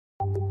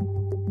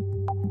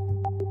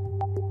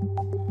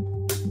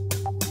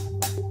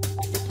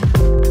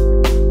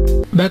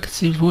packed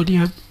cell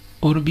volume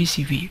or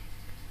PCV.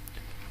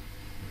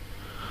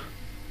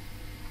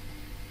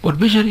 For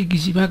measuring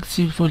the packed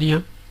cell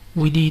volume,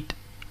 we need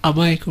a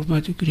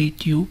microhematocrit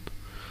tube.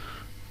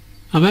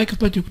 A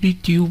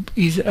microhematocrit tube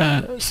is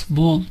a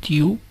small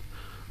tube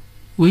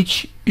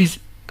which is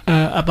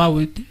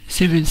about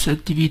 7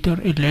 centimeters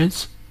in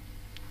length.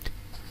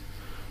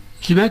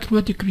 The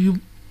microhematocrit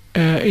tube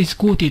is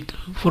coated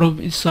from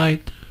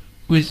inside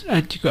with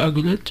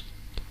anticoagulant.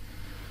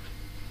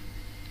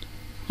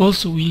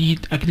 Also, we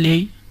need a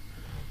clay.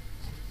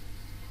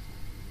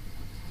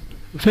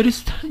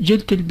 First,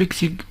 gentle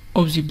mixing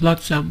of the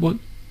blood sample.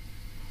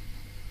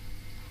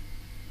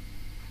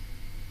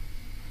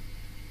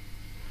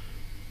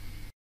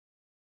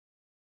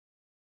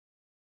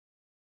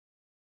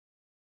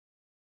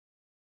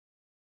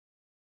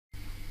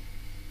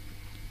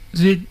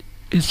 Then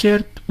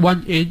insert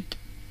one end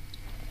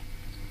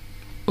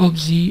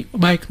of the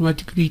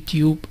microhematocrit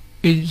tube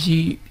in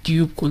the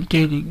tube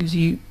containing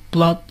the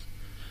blood.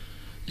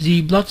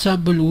 The blood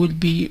sample will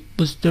be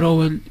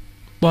withdrawn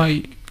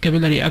by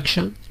capillary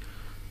action.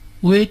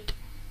 Wait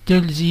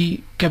till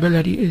the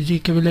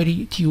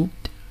capillary tube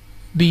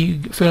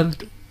being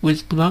filled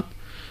with blood.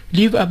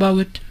 Leave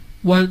about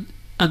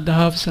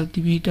 1.5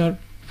 centimeters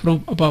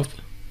from above.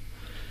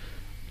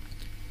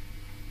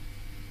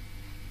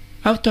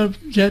 After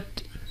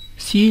that,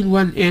 seal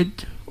one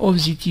end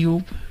of the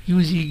tube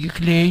using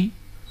clay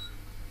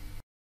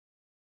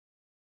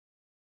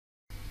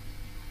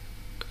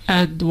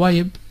and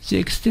wipe the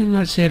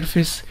external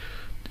surface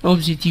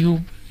of the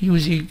tube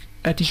using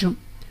a tissue.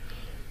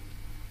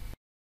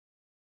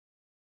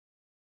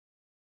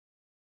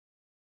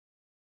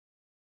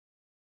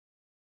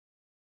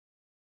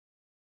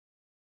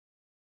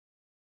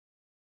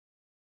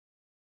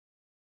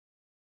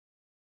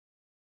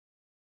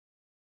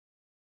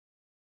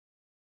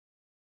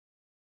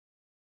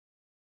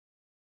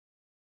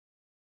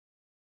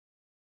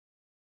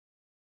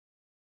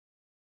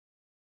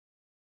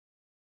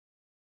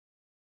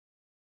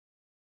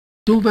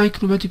 Two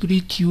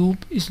microhematocrit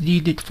tube is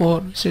needed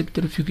for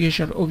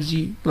centrifugation of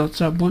the blood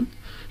sample,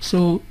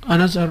 so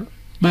another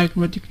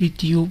microhematocrit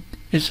tube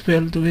is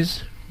filled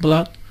with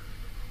blood,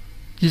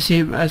 the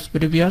same as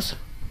previous.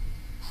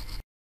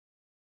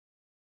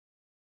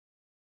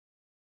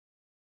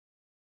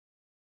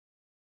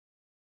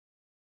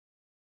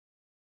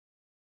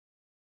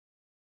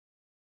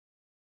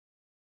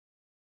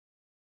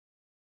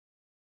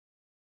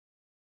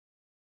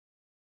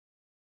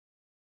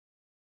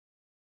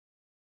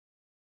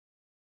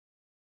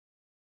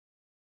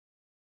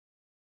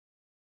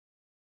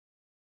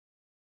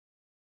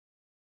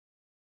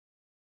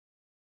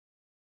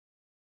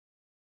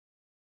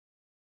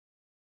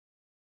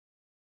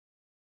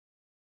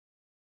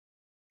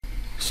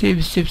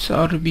 Same steps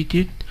are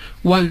repeated.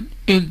 One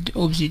end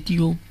of the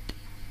tube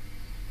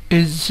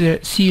is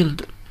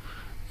sealed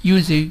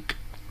using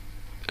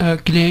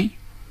clay.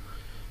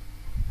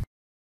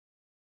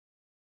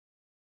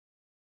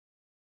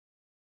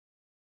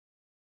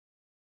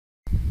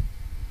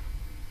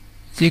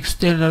 The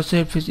external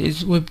surface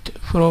is wiped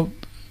from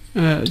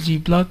the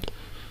blood.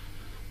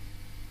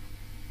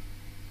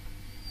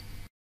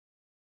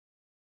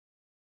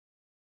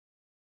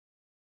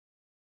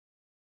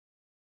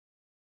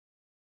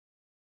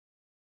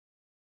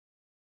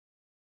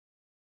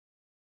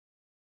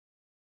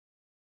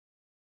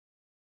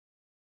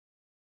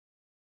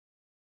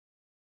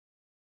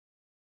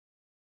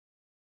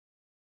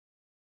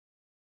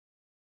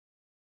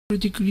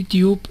 Hematocrit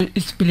tube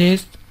is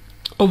placed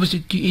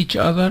opposite to each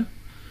other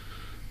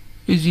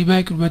in the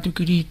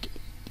microhematocrit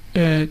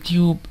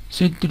tube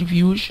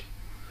centrifuge,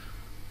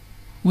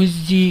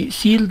 with the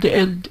sealed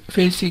end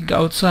facing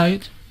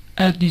outside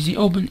and the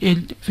open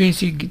end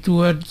facing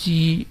towards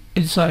the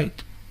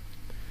inside.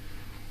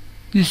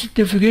 The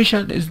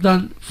centrifugation is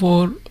done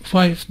for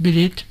 5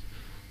 minutes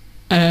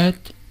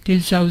at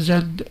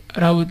 10,000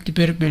 rounds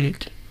per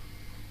minute.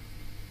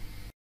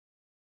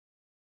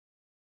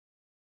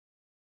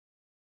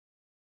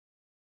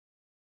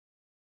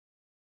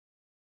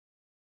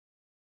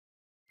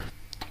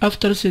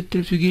 After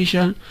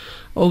centrifugation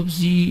of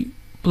the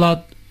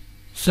blood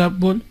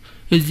sample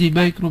in the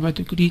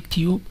microhematocrit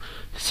tube,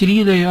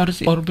 3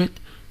 layers orbit.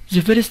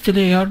 The first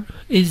layer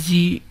is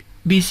the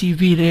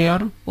PCV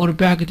layer or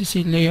packed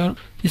cell layer.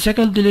 The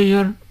second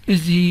layer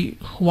is the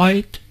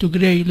white to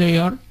gray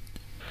layer,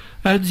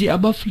 and the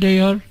above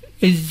layer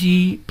is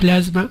the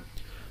plasma.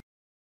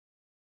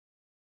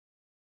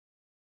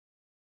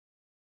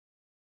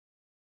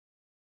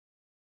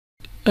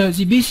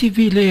 The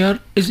PCV layer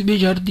is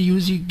measured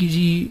using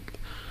the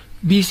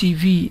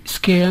PCV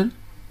scale.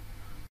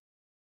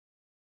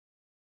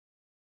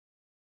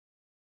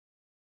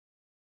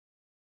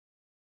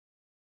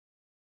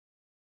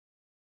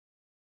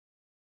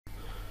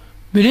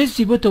 Place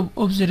the bottom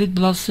of the red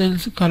blood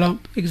cells column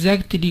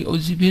exactly on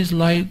the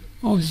baseline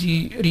of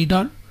the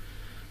reader.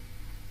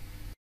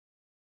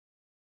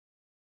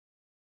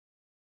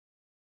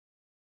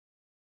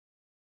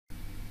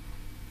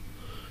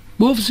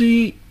 Move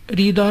the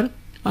reader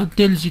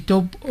until the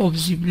top of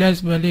the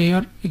plasma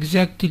layer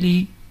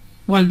exactly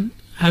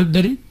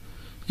 100.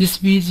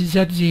 This means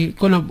that the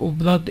column of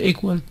blood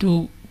equal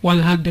to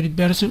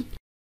 100%.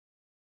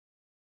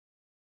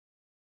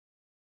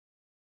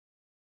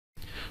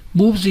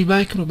 Move the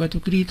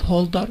microhematocrit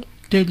holder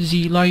till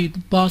the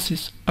light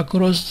passes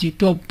across the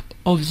top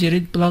of the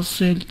red blood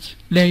cells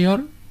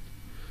layer.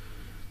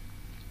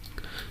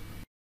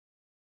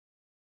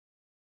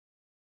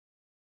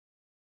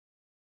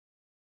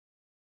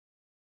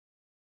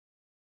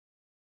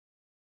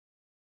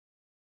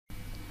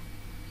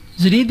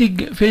 The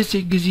reading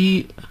facing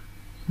the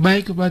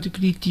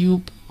microhematocrit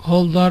tube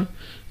holder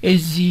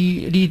is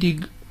the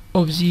reading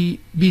of the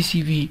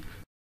PCV.